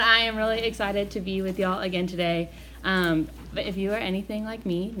am really excited to be with y'all again today. But if you are anything like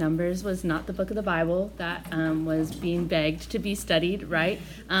me, Numbers was not the book of the Bible that was being begged to be studied, right?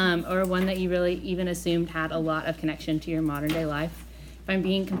 Or one that you really even assumed had a lot of connection to your modern day life. If I'm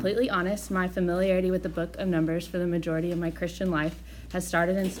being completely honest, my familiarity with the book of Numbers for the majority of my Christian life has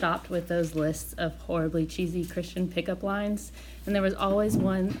started and stopped with those lists of horribly cheesy Christian pickup lines. And there was always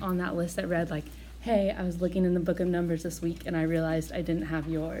one on that list that read like, "Hey, I was looking in the book of Numbers this week and I realized I didn't have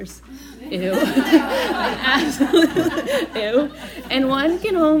yours." Ew. Absolutely ew. And one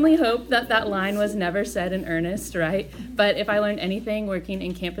can only hope that that line was never said in earnest, right? But if I learned anything working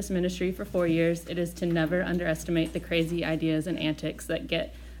in campus ministry for 4 years, it is to never underestimate the crazy ideas and antics that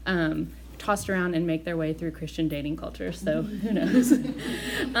get tossed around and make their way through Christian dating culture. So who knows?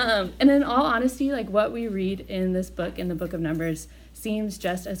 And in all honesty, like what we read in this book, in the book of Numbers, seems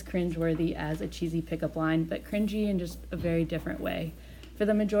just as cringeworthy as a cheesy pickup line, but cringy in just a very different way. For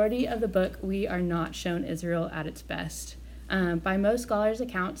the majority of the book, we are not shown Israel at its best. By most scholars'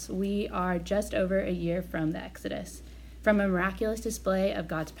 accounts, we are just over a year from the Exodus, from a miraculous display of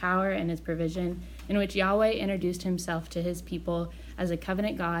God's power and his provision, in which Yahweh introduced himself to his people as a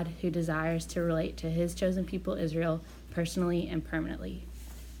covenant God who desires to relate to his chosen people Israel personally and permanently.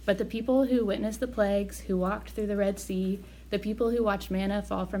 But the people who witnessed the plagues, who walked through the Red Sea, the people who watched manna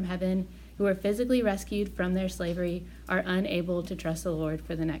fall from heaven, who were physically rescued from their slavery, are unable to trust the Lord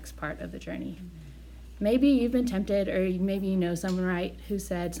for the next part of the journey. Maybe you've been tempted, or maybe you know someone, right, who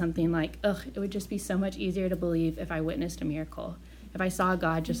said something like, "Ugh, it would just be so much easier to believe if I witnessed a miracle, if I saw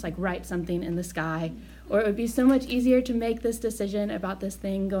God just like write something in the sky, or it would be so much easier to make this decision about this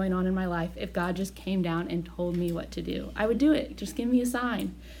thing going on in my life if God just came down and told me what to do. I would do it, just give me a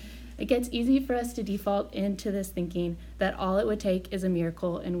sign." It gets easy for us to default into this thinking that all it would take is a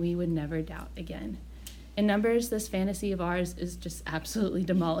miracle and we would never doubt again. In Numbers, this fantasy of ours is just absolutely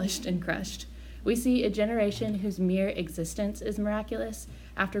demolished and crushed. We see a generation whose mere existence is miraculous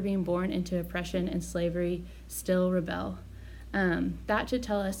after being born into oppression and slavery still rebel. That should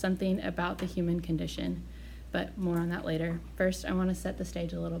tell us something about the human condition, but more on that later. First, I want to set the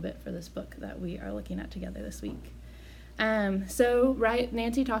stage a little bit for this book that we are looking at together this week.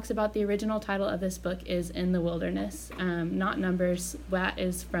 Nancy talks about the original title of this book is In the Wilderness, not Numbers. That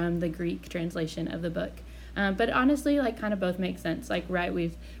is from the Greek translation of the book. But honestly, kind of both make sense.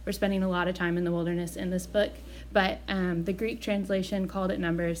 We're spending a lot of time in the wilderness in this book, but the Greek translation called it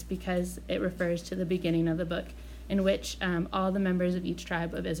Numbers because it refers to the beginning of the book, in which all the members of each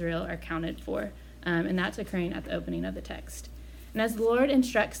tribe of Israel are counted for, and that's occurring at the opening of the text. And as the Lord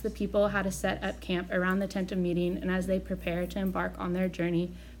instructs the people how to set up camp around the tent of meeting, and as they prepare to embark on their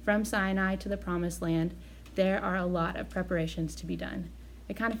journey from Sinai to the Promised Land, there are a lot of preparations to be done.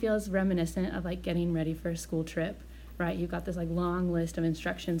 It kind of feels reminiscent of getting ready for a school trip, right? You've got this long list of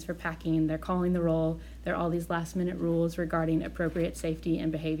instructions for packing. They're calling the roll. There are all these last-minute rules regarding appropriate safety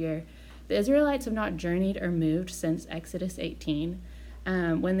and behavior. The Israelites have not journeyed or moved since Exodus 18,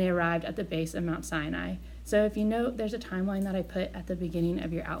 when they arrived at the base of Mount Sinai. So if you note, there's a timeline that I put at the beginning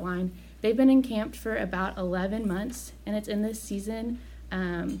of your outline. They've been encamped for about 11 months, and it's in this season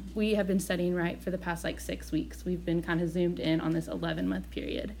we have been studying, right, for the past 6 weeks. We've been kind of zoomed in on this 11-month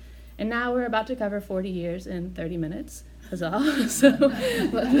period. And now we're about to cover 40 years in 30 minutes. Huzzah. So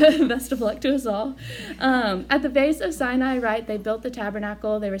best of luck to us all. At the base of Sinai, right, they built the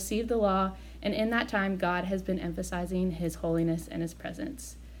tabernacle, they received the law, and in that time, God has been emphasizing his holiness and his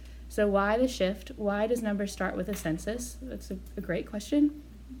presence. So why the shift? Why does Numbers start with a census? That's a great question.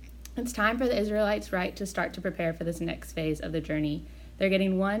 It's time for the Israelites, right, to start to prepare for this next phase of the journey. They're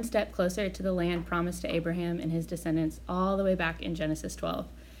getting one step closer to the land promised to Abraham and his descendants all the way back in Genesis 12.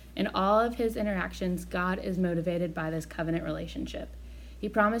 In all of his interactions, God is motivated by this covenant relationship. He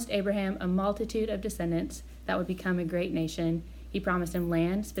promised Abraham a multitude of descendants that would become a great nation. He promised him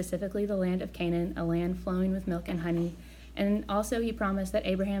land, specifically the land of Canaan, a land flowing with milk and honey. And also he promised that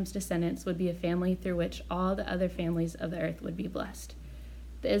Abraham's descendants would be a family through which all the other families of the earth would be blessed.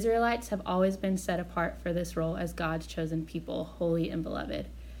 The Israelites have always been set apart for this role as God's chosen people, holy and beloved,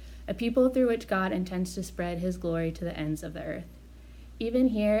 a people through which God intends to spread his glory to the ends of the earth. Even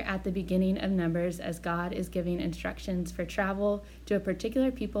here at the beginning of Numbers, as God is giving instructions for travel to a particular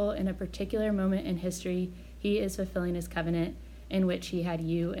people in a particular moment in history, he is fulfilling his covenant in which he had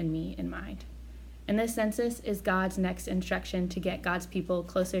you and me in mind. And this census is God's next instruction to get God's people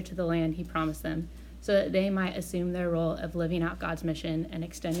closer to the land he promised them, so that they might assume their role of living out God's mission and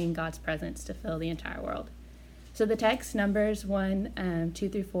extending God's presence to fill the entire world. So the text, Numbers 1, 2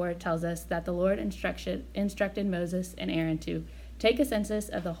 through 4, tells us that the Lord instructed Moses and Aaron to take a census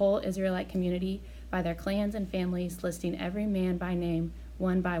of the whole Israelite community by their clans and families, listing every man by name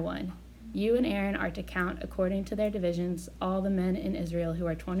one by one. You and Aaron are to count according to their divisions all the men in Israel who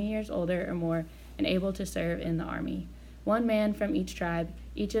are 20 years older or more and able to serve in the army. One man from each tribe,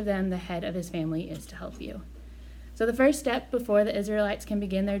 each of them the head of his family, is to help you. So the first step before the Israelites can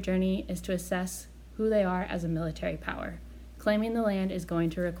begin their journey is to assess who they are as a military power. Claiming the land is going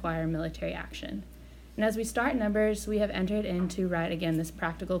to require military action. And as we start Numbers, we have entered into, this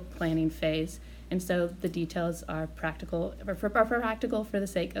practical planning phase. And so the details are practical for the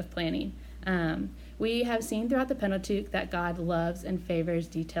sake of planning. We have seen throughout the Pentateuch that God loves and favors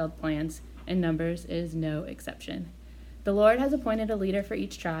detailed plans, and Numbers is no exception. The Lord has appointed a leader for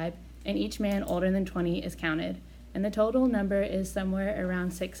each tribe, and each man older than 20 is counted. And the total number is somewhere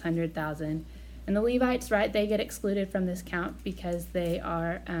around 600,000. And the Levites, they get excluded from this count because they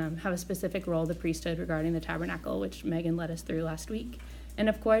have a specific role, the priesthood, regarding the tabernacle, which Megan led us through last week. And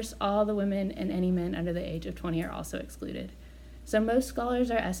of course, all the women and any men under the age of 20 are also excluded. So most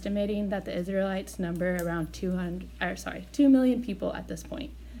scholars are estimating that the Israelites number around 2 million people at this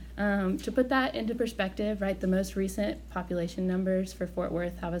point. To put that into perspective, the most recent population numbers for Fort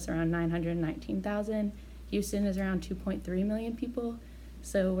Worth have us around 919,000. Houston is around 2.3 million people.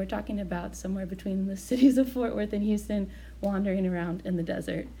 So we're talking about somewhere between the cities of Fort Worth and Houston wandering around in the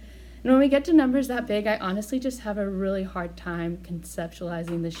desert. And when we get to numbers that big, I honestly just have a really hard time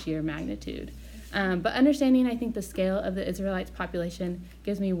conceptualizing the sheer magnitude. But understanding, I think, the scale of the Israelites' population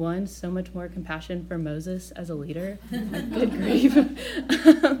gives me, one, so much more compassion for Moses as a leader. Good grief.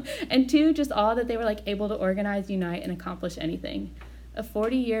 And two, just all that they were able to organize, unite, and accomplish anything. A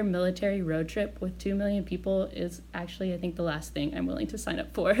 40-year military road trip with 2 million people is actually, I think, the last thing I'm willing to sign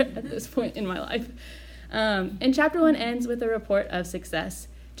up for at this point in my life. And chapter 1 ends with a report of success.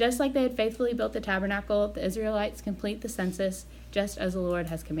 Just like they had faithfully built the tabernacle, the Israelites complete the census just as the Lord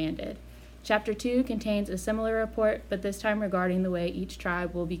has commanded. Chapter 2 contains a similar report, but this time regarding the way each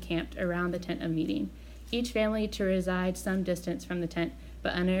tribe will be camped around the tent of meeting, each family to reside some distance from the tent,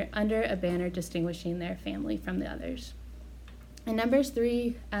 but under a banner distinguishing their family from the others. And Numbers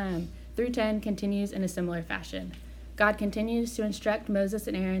 3 through 10 continues in a similar fashion. God continues to instruct Moses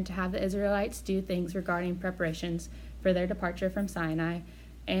and Aaron to have the Israelites do things regarding preparations for their departure from Sinai,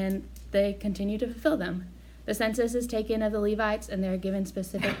 and they continue to fulfill them. The census is taken of the Levites, and they're given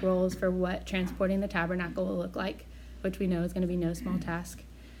specific roles for what transporting the tabernacle will look like, which we know is going to be no small task.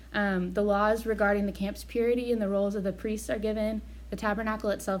 The laws regarding the camp's purity and the roles of the priests are given. The tabernacle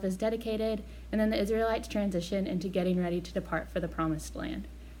itself is dedicated, and then the Israelites transition into getting ready to depart for the promised land.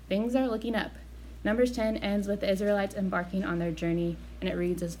 Things are looking up. Numbers 10 ends with the Israelites embarking on their journey, and it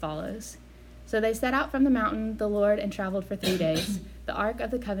reads as follows. So they set out from the mountain, the Lord, and traveled for 3 days. The ark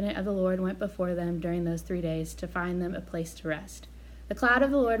of the covenant of the Lord went before them during those 3 days to find them a place to rest. The cloud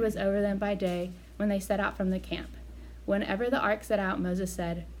of the Lord was over them by day when they set out from the camp. Whenever the ark set out, Moses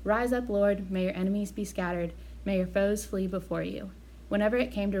said, "Rise up, Lord, may your enemies be scattered, may your foes flee before you." Whenever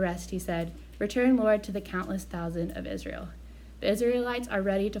it came to rest, he said, "Return, Lord, to the countless thousand of Israel." The Israelites are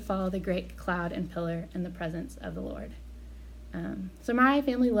ready to follow the great cloud and pillar in the presence of the Lord. So my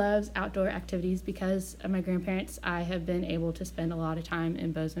family loves outdoor activities. Because of my grandparents, I have been able to spend a lot of time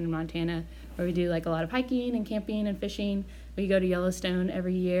in Bozeman, Montana, where we do a lot of hiking and camping and fishing. We go to Yellowstone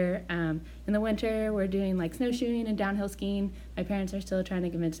every year. In the winter, we're doing snowshoeing and downhill skiing. My parents are still trying to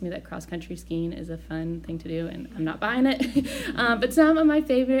convince me that cross-country skiing is a fun thing to do, and I'm not buying it. But some of my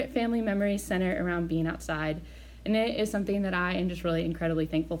favorite family memories center around being outside, and it is something that I am just really incredibly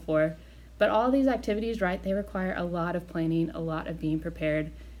thankful for. But all these activities, they require a lot of planning, a lot of being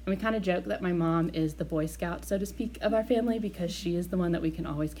prepared. And we kind of joke that my mom is the Boy Scout, so to speak, of our family, because she is the one that we can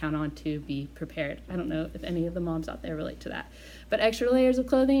always count on to be prepared. I don't know if any of the moms out there relate to that. But extra layers of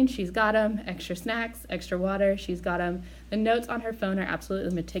clothing, she's got them. Extra snacks, extra water, she's got them. The notes on her phone are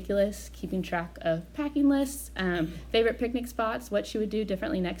absolutely meticulous, keeping track of packing lists, favorite picnic spots, what she would do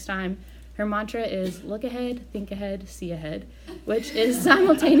differently next time. Her mantra is look ahead, think ahead, see ahead, which is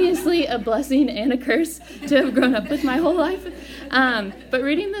simultaneously a blessing and a curse to have grown up with my whole life. But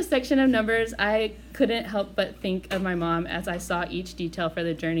reading this section of Numbers, I couldn't help but think of my mom as I saw each detail for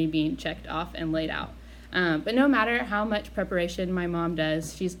the journey being checked off and laid out. But no matter how much preparation my mom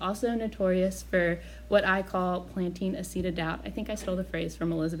does, she's also notorious for what I call planting a seed of doubt. I think I stole the phrase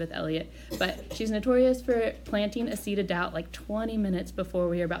from Elizabeth Elliot, but she's notorious for planting a seed of doubt 20 minutes before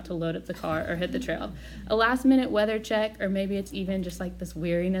we are about to load up the car or hit the trail. A last-minute weather check, or maybe it's even just this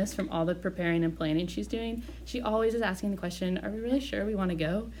weariness from all the preparing and planning she's doing. She always is asking the question, are we really sure we want to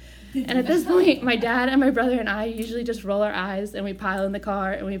go? And at this point, my dad and my brother and I usually just roll our eyes and we pile in the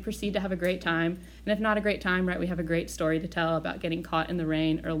car and we proceed to have a great time. And if not a great time, right, we have a great story to tell about getting caught in the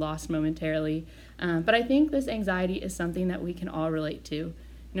rain or lost momentarily. But I think this anxiety is something that we can all relate to.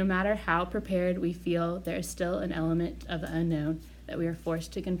 No matter how prepared we feel, there is still an element of the unknown that we are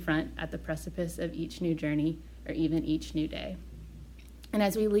forced to confront at the precipice of each new journey or even each new day. And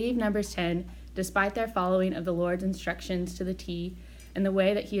as we leave Numbers 10, despite their following of the Lord's instructions to the T and the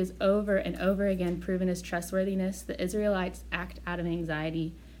way that he has over and over again proven his trustworthiness, the Israelites act out of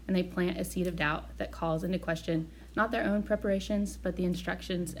anxiety and they plant a seed of doubt that calls into question not their own preparations, but the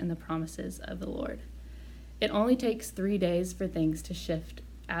instructions and the promises of the Lord. It only takes 3 days for things to shift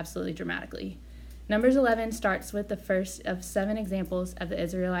absolutely dramatically. Numbers 11 starts with the first of 7 examples of the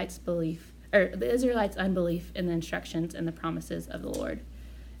Israelites' unbelief in the instructions and the promises of the Lord.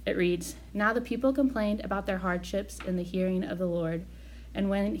 It reads, "Now the people complained about their hardships in the hearing of the Lord, and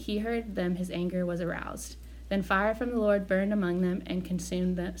when he heard them, his anger was aroused. Then fire from the Lord burned among them and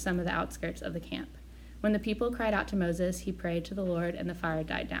consumed some of the outskirts of the camp. When the people cried out to Moses, he prayed to the Lord, and the fire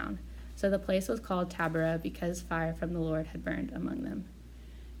died down. So the place was called Taberah because fire from the Lord had burned among them."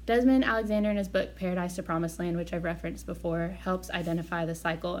 Desmond Alexander, in his book Paradise to Promised Land, which I've referenced before, helps identify the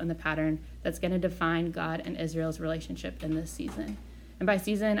cycle and the pattern that's going to define God and Israel's relationship in this season. And by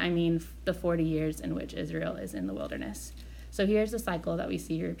season, I mean the 40 years in which Israel is in the wilderness. So here's the cycle that we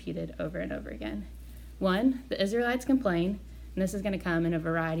see repeated over and over again. 1, the Israelites complain, and this is going to come in a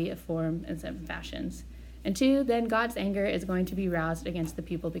variety of forms and fashions. And 2, then God's anger is going to be roused against the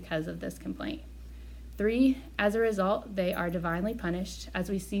people because of this complaint. 3, as a result, they are divinely punished. As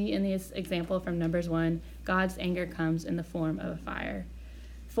we see in this example from Numbers 1, God's anger comes in the form of a fire.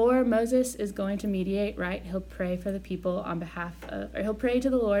 4, Moses is going to mediate, right? He'll pray for the people he'll pray to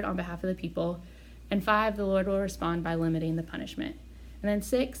the Lord on behalf of the people. And 5, the Lord will respond by limiting the punishment. And then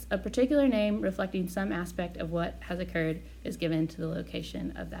 6, a particular name reflecting some aspect of what has occurred is given to the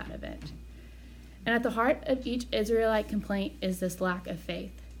location of that event. And at the heart of each Israelite complaint is this lack of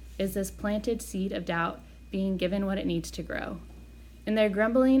faith, is this planted seed of doubt being given what it needs to grow. In their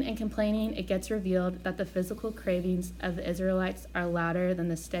grumbling and complaining, it gets revealed that the physical cravings of the Israelites are louder than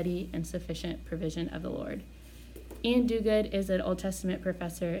the steady and sufficient provision of the Lord. Ian Duguid is an Old Testament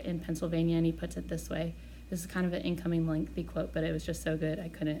professor in Pennsylvania, and he puts it this way. This is kind of an incoming lengthy quote, but it was just so good I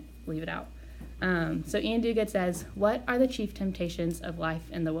couldn't leave it out. So Ian Duguid says, "What are the chief temptations of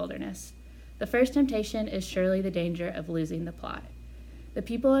life in the wilderness? The first temptation is surely the danger of losing the plot. The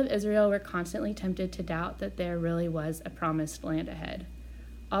people of Israel were constantly tempted to doubt that there really was a promised land ahead.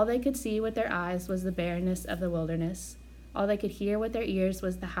 All they could see with their eyes was the barrenness of the wilderness. All they could hear with their ears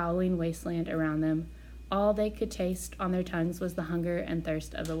was the howling wasteland around them. All they could taste on their tongues was the hunger and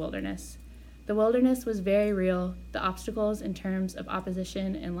thirst of the wilderness. The wilderness was very real. The obstacles in terms of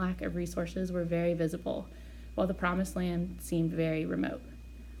opposition and lack of resources were very visible, while the promised land seemed very remote.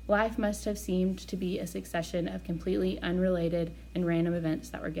 Life must have seemed to be a succession of completely unrelated and random events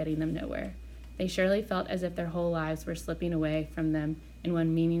that were getting them nowhere. They surely felt as if their whole lives were slipping away from them in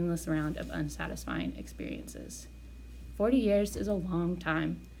one meaningless round of unsatisfying experiences." 40 years is a long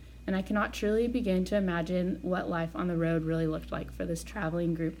time, and I cannot truly begin to imagine what life on the road really looked like for this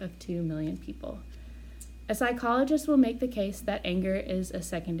traveling group of 2 million people. A psychologist will make the case that anger is a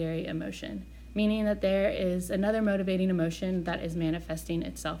secondary emotion, meaning that there is another motivating emotion that is manifesting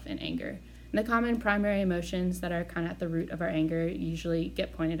itself in anger. And the common primary emotions that are kind of at the root of our anger usually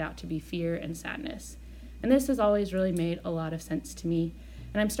get pointed out to be fear and sadness. And this has always really made a lot of sense to me,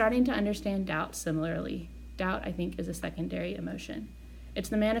 and I'm starting to understand doubt similarly. Doubt, I think, is a secondary emotion. It's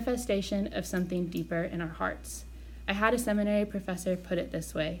the manifestation of something deeper in our hearts. I had a seminary professor put it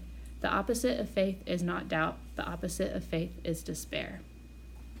this way: the opposite of faith is not doubt, the opposite of faith is despair.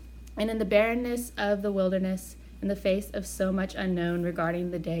 And in the barrenness of the wilderness, in the face of so much unknown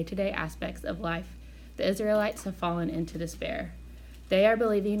regarding the day-to-day aspects of life, the Israelites have fallen into despair. They are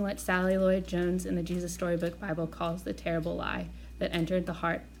believing what Sally Lloyd Jones in the Jesus Storybook Bible calls the terrible lie that entered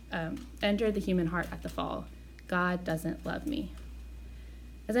the human heart at the fall: God doesn't love me.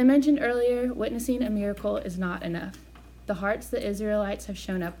 As I mentioned earlier, witnessing a miracle is not enough. The hearts the Israelites have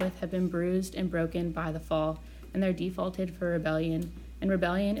shown up with have been bruised and broken by the fall, and they're defaulted for rebellion, and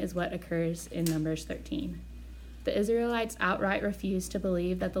rebellion is what occurs in Numbers 13. The Israelites outright refuse to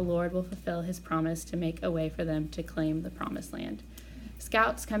believe that the Lord will fulfill his promise to make a way for them to claim the promised land.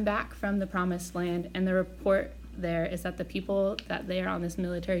 Scouts come back from the promised land, and the report there is that the people that they are on this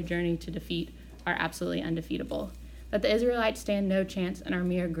military journey to defeat are absolutely undefeatable, that the Israelites stand no chance and are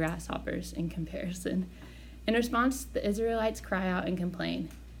mere grasshoppers in comparison. In response, the Israelites cry out and complain.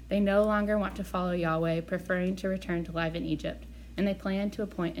 They no longer want to follow Yahweh, preferring to return to life in Egypt, and they plan to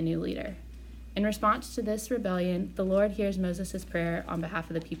appoint a new leader. In response to this rebellion, the Lord hears Moses' prayer on behalf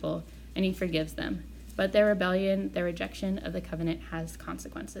of the people, and he forgives them. But their rebellion, their rejection of the covenant, has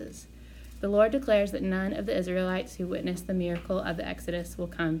consequences. The Lord declares that none of the Israelites who witnessed the miracle of the Exodus will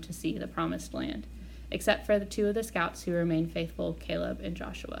come to see the promised land, except for the two of the scouts who remain faithful, Caleb and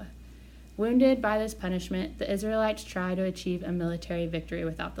Joshua. Wounded by this punishment, the Israelites try to achieve a military victory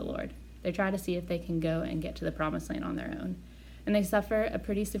without the Lord. They try to see if they can go and get to the promised land on their own. And they suffer a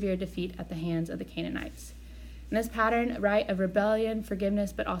pretty severe defeat at the hands of the Canaanites. And this pattern, right, of rebellion,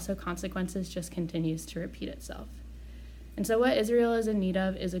 forgiveness, but also consequences just continues to repeat itself. And so what Israel is in need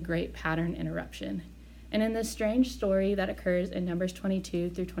of is a great pattern interruption. And in this strange story that occurs in Numbers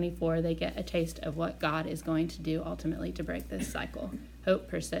 22 through 24, they get a taste of what God is going to do ultimately to break this cycle. Hope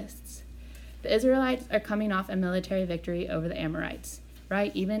persists. The Israelites are coming off a military victory over the Amorites,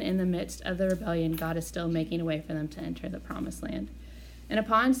 right? Even in the midst of the rebellion, God is still making a way for them to enter the promised land. And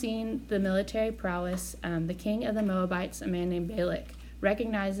upon seeing the military prowess, the king of the Moabites, a man named Balak,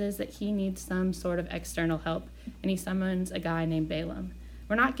 recognizes that he needs some sort of external help, and he summons a guy named Balaam.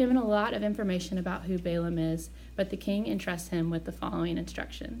 We're not given a lot of information about who Balaam is, but the king entrusts him with the following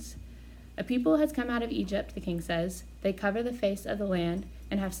instructions. A people has come out of Egypt, the king says. They cover the face of the land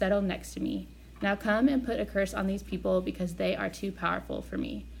and have settled next to me. Now come and put a curse on these people because they are too powerful for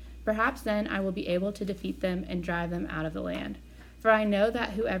me. Perhaps then I will be able to defeat them and drive them out of the land. For I know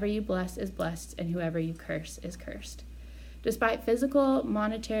that whoever you bless is blessed and whoever you curse is cursed. Despite physical,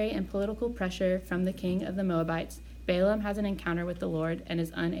 monetary, and political pressure from the king of the Moabites, Balaam has an encounter with the Lord and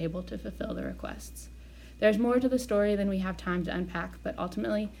is unable to fulfill the requests. There's more to the story than we have time to unpack, but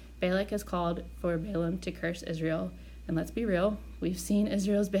ultimately, Balak has called for Balaam to curse Israel. And let's be real, we've seen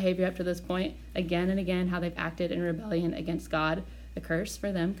Israel's behavior up to this point again and again, how they've acted in rebellion against God. A curse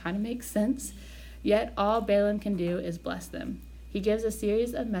for them kind of makes sense. Yet all Balaam can do is bless them. He gives a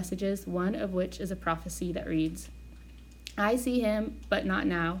series of messages, one of which is a prophecy that reads, I see him, but not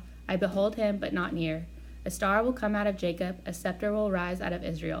now. I behold him, but not near. A star will come out of Jacob, a scepter will rise out of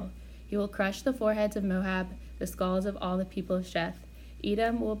Israel. He will crush the foreheads of Moab, the skulls of all the people of Sheth.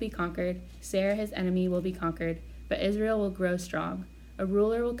 Edom will be conquered, Seir his enemy will be conquered, but Israel will grow strong. A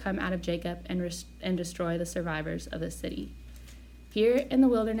ruler will come out of Jacob and destroy the survivors of the city. Here in the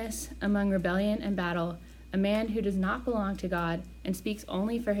wilderness, among rebellion and battle, a man who does not belong to God and speaks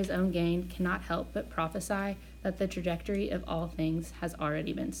only for his own gain cannot help but prophesy that the trajectory of all things has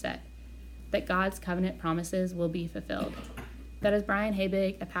already been set, that God's covenant promises will be fulfilled. That, as Brian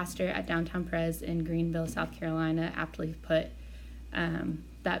Habig, a pastor at Downtown Pres in Greenville, South Carolina, aptly put,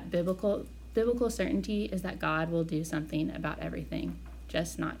 that biblical certainty is that God will do something about everything,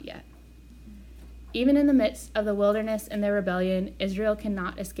 just not yet. Even in the midst of the wilderness and their rebellion, Israel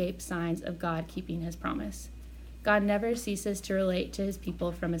cannot escape signs of God keeping his promise. God never ceases to relate to his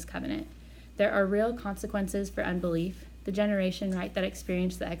people from his covenant. There are real consequences for unbelief. The generation, right, that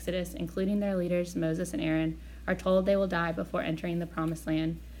experienced the Exodus, including their leaders, Moses and Aaron, are told they will die before entering the promised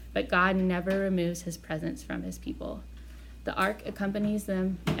land, but God never removes his presence from his people. The ark accompanies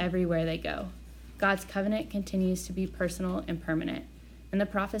them everywhere they go. God's covenant continues to be personal and permanent. And the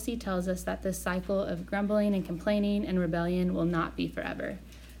prophecy tells us that this cycle of grumbling and complaining and rebellion will not be forever.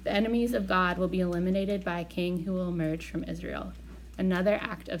 The enemies of God will be eliminated by a king who will emerge from Israel. Another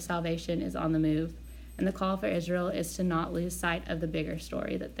act of salvation is on the move, and the call for Israel is to not lose sight of the bigger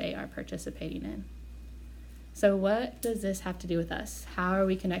story that they are participating in. So what does this have to do with us? How are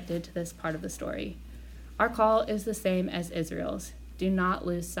we connected to this part of the story? Our call is the same as Israel's. Do not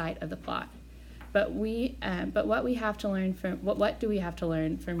lose sight of the plot. But what do we have to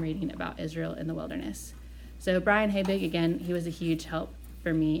learn from reading about Israel in the wilderness? So Brian Habig, again, he was a huge help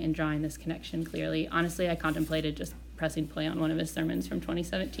for me in drawing this connection clearly. Honestly, I contemplated just pressing play on one of his sermons from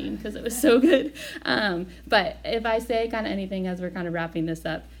 2017 because it was so good. But if I say kind of anything as we're kind of wrapping this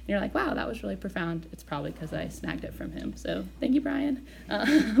up, and you're like, wow, that was really profound, it's probably because I snagged it from him. So thank you, Brian.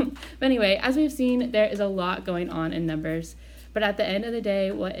 But anyway, as we've seen, there is a lot going on in Numbers. But at the end of the day,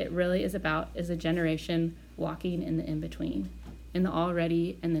 what it really is about is a generation walking in the in-between, in the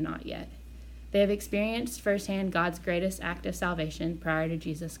already and the not yet. They have experienced firsthand God's greatest act of salvation prior to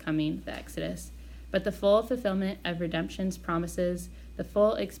Jesus coming, the Exodus. But the full fulfillment of redemption's promises, the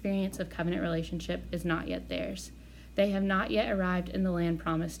full experience of covenant relationship is not yet theirs. They have not yet arrived in the land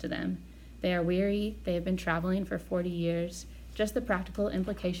promised to them. They are weary. They have been traveling for 40 years. Just the practical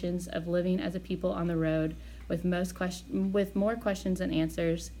implications of living as a people on the road with more questions than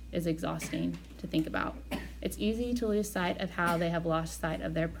answers is exhausting to think about. It's easy to lose sight of how they have lost sight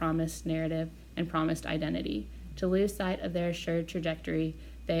of their promised narrative and promised identity, to lose sight of their assured trajectory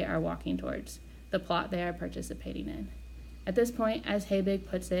they are walking towards, the plot they are participating in. At this point, as Habig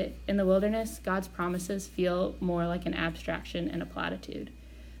puts it, in the wilderness, God's promises feel more like an abstraction and a platitude.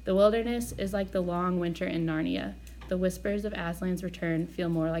 The wilderness is like the long winter in Narnia. The whispers of Aslan's return feel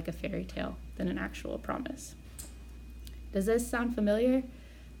more like a fairy tale than an actual promise. Does this sound familiar?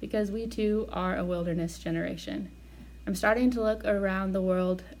 Because we too are a wilderness generation. I'm starting to look around the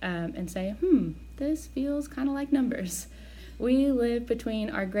world and say, this feels kind of like Numbers. We live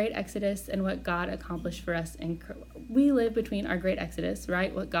between our great exodus and what God accomplished for us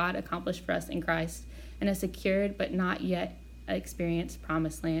what God accomplished for us in Christ, and a secured but not yet experienced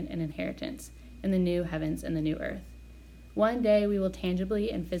promised land and inheritance in the new heavens and the new earth. One day we will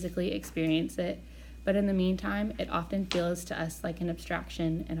tangibly and physically experience it, but in the meantime, it often feels to us like an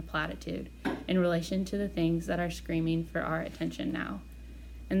abstraction and a platitude in relation to the things that are screaming for our attention now.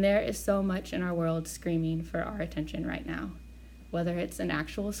 And there is so much in our world screaming for our attention right now. Whether it's an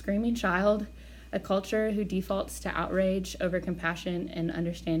actual screaming child, a culture who defaults to outrage over compassion and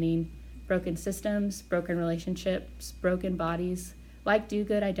understanding, broken systems, broken relationships, broken bodies, like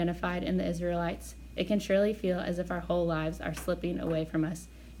do-good identified in the Israelites, it can surely feel as if our whole lives are slipping away from us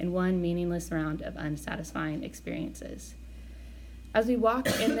in one meaningless round of unsatisfying experiences. As we walk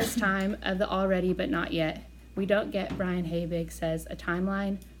in this time of the already but not yet, we don't get, Brian Habig says, a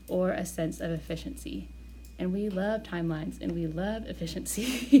timeline or a sense of efficiency. And we love timelines and we love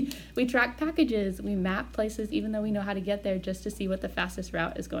efficiency. We track packages, we map places even though we know how to get there just to see what the fastest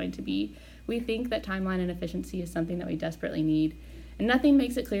route is going to be. We think that timeline and efficiency is something that we desperately need. And nothing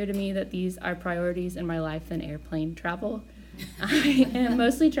makes it clear to me that these are priorities in my life than airplane travel. I am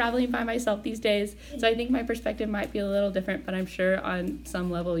mostly traveling by myself these days, so I think my perspective might be a little different, but I'm sure on some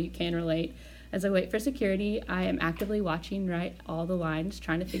level you can relate. As I wait for security, I am actively watching all the lines,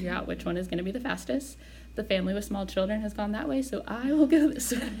 trying to figure out which one is going to be the fastest. The family with small children has gone that way, so I will go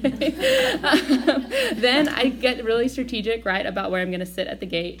this way. Then I get really strategic, about where I'm going to sit at the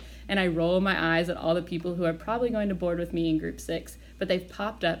gate, and I roll my eyes at all the people who are probably going to board with me in group 6, but they've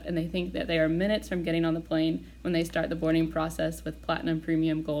popped up and they think that they are minutes from getting on the plane when they start the boarding process with platinum,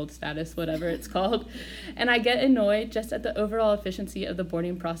 premium, gold status, whatever it's called. And I get annoyed just at the overall efficiency of the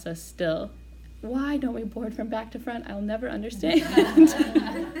boarding process still. Why don't we board from back to front? I'll never understand.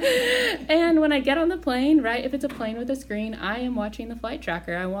 And when I get on the plane, if it's a plane with a screen, I am watching the flight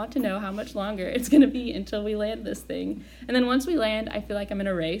tracker. I want to know how much longer it's going to be until we land this thing. And then once we land, I feel like I'm in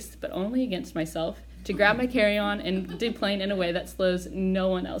a race, but only against myself, to grab my carry-on and deplane in a way that slows no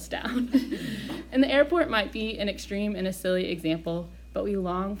one else down. And the airport might be an extreme and a silly example, but we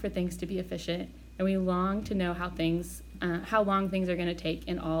long for things to be efficient, and we long to know how long things are going to take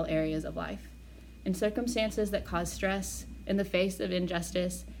in all areas of life. In circumstances that cause stress, in the face of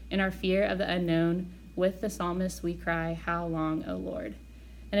injustice, in our fear of the unknown, with the psalmist we cry, "How long, O Lord?"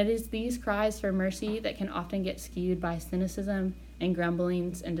 And it is these cries for mercy that can often get skewed by cynicism and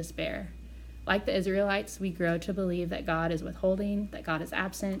grumblings and despair. Like the Israelites, we grow to believe that God is withholding, that God is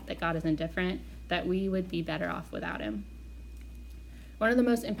absent, that God is indifferent, that we would be better off without him. One of the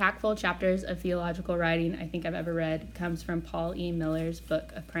most impactful chapters of theological writing I think I've ever read comes from Paul E. Miller's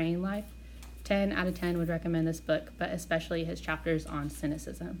book, A Praying Life. 10 out of 10 would recommend this book, but especially his chapters on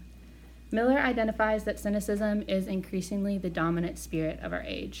cynicism. Miller identifies that cynicism is increasingly the dominant spirit of our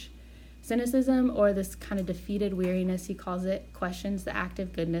age. Cynicism, or this kind of defeated weariness he calls it, questions the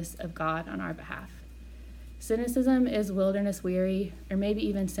active goodness of God on our behalf. Cynicism is wilderness weary, or maybe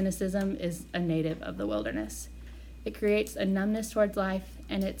even cynicism is a native of the wilderness. It creates a numbness towards life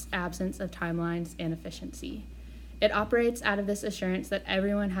and its absence of timelines and efficiency. It operates out of this assurance that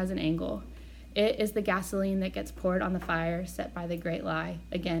everyone has an angle. It is the gasoline that gets poured on the fire set by the great lie,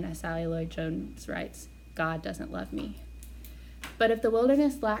 again, as Sally Lloyd-Jones writes, God doesn't love me. But if the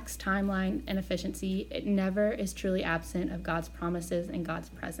wilderness lacks timeline and efficiency, it never is truly absent of God's promises and God's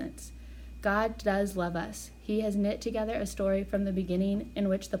presence. God does love us. He has knit together a story from the beginning in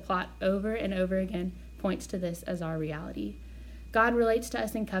which the plot over and over again points to this as our reality. God relates to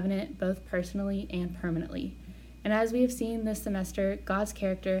us in covenant, both personally and permanently. And as we have seen this semester, God's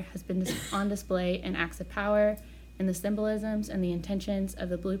character has been on display in acts of power, in the symbolisms and the intentions of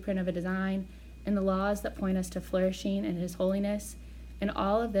the blueprint of a design, in the laws that point us to flourishing in his holiness. In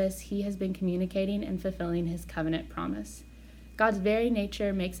all of this, he has been communicating and fulfilling his covenant promise. God's very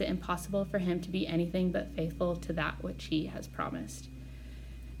nature makes it impossible for him to be anything but faithful to that which he has promised.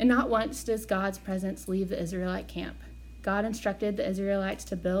 And not once does God's presence leave the Israelite camp. God instructed the Israelites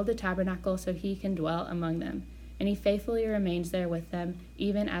to build the tabernacle so he can dwell among them, and he faithfully remains there with them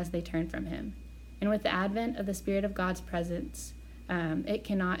even as they turn from him. And with the advent of the Spirit of God's presence, it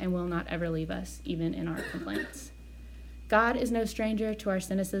cannot and will not ever leave us, even in our complaints. God is no stranger to our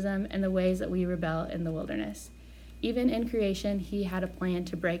cynicism and the ways that we rebel in the wilderness. Even in creation, he had a plan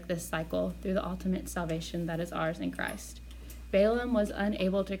to break this cycle through the ultimate salvation that is ours in Christ. Balaam was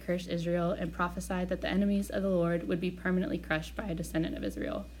unable to curse Israel and prophesied that the enemies of the Lord would be permanently crushed by a descendant of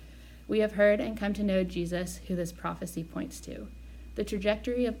Israel. We have heard and come to know Jesus, who this prophecy points to. The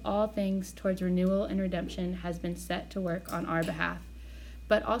trajectory of all things towards renewal and redemption has been set to work on our behalf,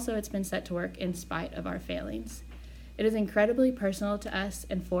 but also it's been set to work in spite of our failings. It is incredibly personal to us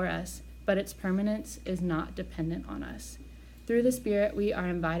and for us, but its permanence is not dependent on us. Through the Spirit, we are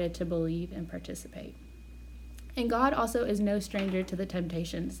invited to believe and participate. And God also is no stranger to the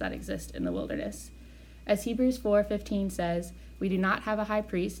temptations that exist in the wilderness. As Hebrews 4:15 says, we do not have a high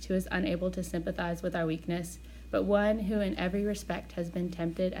priest who is unable to sympathize with our weakness, but one who in every respect has been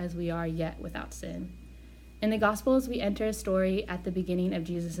tempted as we are, yet without sin. In the Gospels, we enter a story at the beginning of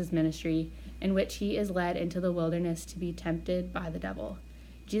Jesus' ministry in which he is led into the wilderness to be tempted by the devil.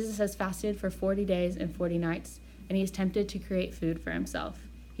 Jesus has fasted for 40 days and 40 nights, and he is tempted to create food for himself.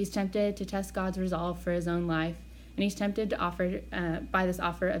 He's tempted to test God's resolve for his own life, and he's tempted to offer by this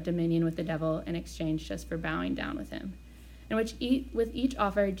offer of dominion with the devil in exchange just for bowing down with him. In which with each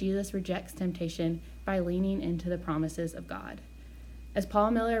offer, Jesus rejects temptation by leaning into the promises of God. As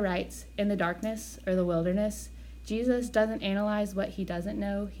Paul Miller writes, in the darkness or the wilderness, Jesus doesn't analyze what he doesn't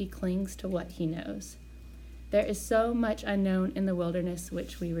know, he clings to what he knows. There is so much unknown in the wilderness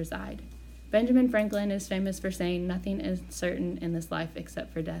which we reside. Benjamin Franklin is famous for saying, nothing is certain in this life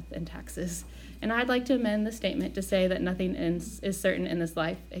except for death and taxes. And I'd like to amend the statement to say that nothing is certain in this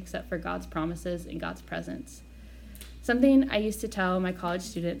life except for God's promises and God's presence. Something I used to tell my college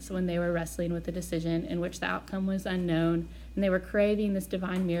students when they were wrestling with a decision in which the outcome was unknown and they were craving this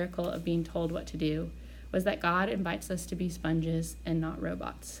divine miracle of being told what to do was that God invites us to be sponges and not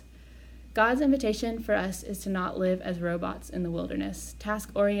robots. God's invitation for us is to not live as robots in the wilderness,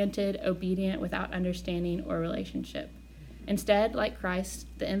 task-oriented, obedient without understanding or relationship. Instead, like Christ,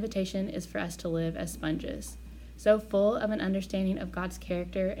 the invitation is for us to live as sponges, so full of an understanding of God's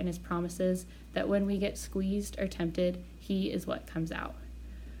character and his promises that when we get squeezed or tempted, he is what comes out.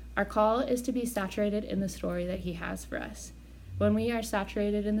 Our call is to be saturated in the story that he has for us. When we are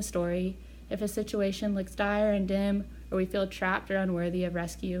saturated in the story, if a situation looks dire and dim, or we feel trapped or unworthy of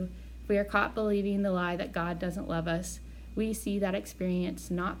rescue, if we are caught believing the lie that God doesn't love us, we see that experience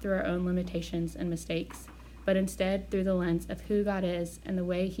not through our own limitations and mistakes, but instead through the lens of who God is and the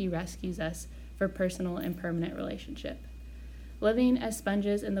way he rescues us for personal and permanent relationship. Living as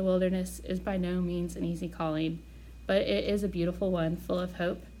sponges in the wilderness is by no means an easy calling, but it is a beautiful one full of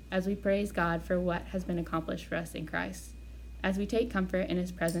hope as we praise God for what has been accomplished for us in Christ, as we take comfort in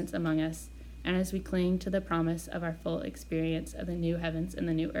his presence among us, and as we cling to the promise of our full experience of the new heavens and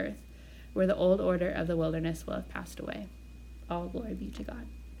the new earth, where the old order of the wilderness will have passed away. All glory be to God.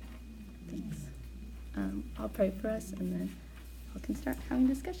 Thanks. I'll pray for us, and then we can start having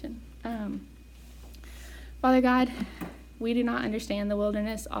discussion. Father God, we do not understand the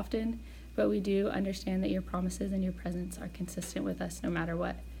wilderness often, but we do understand that your promises and your presence are consistent with us no matter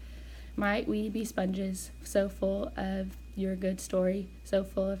what. Might we be sponges so full of your good story, so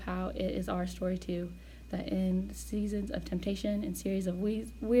full of how it is our story too, that in seasons of temptation, in series of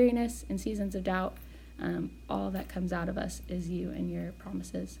weariness, in seasons of doubt, all that comes out of us is you and your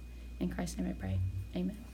promises. In Christ's name I pray. Amen.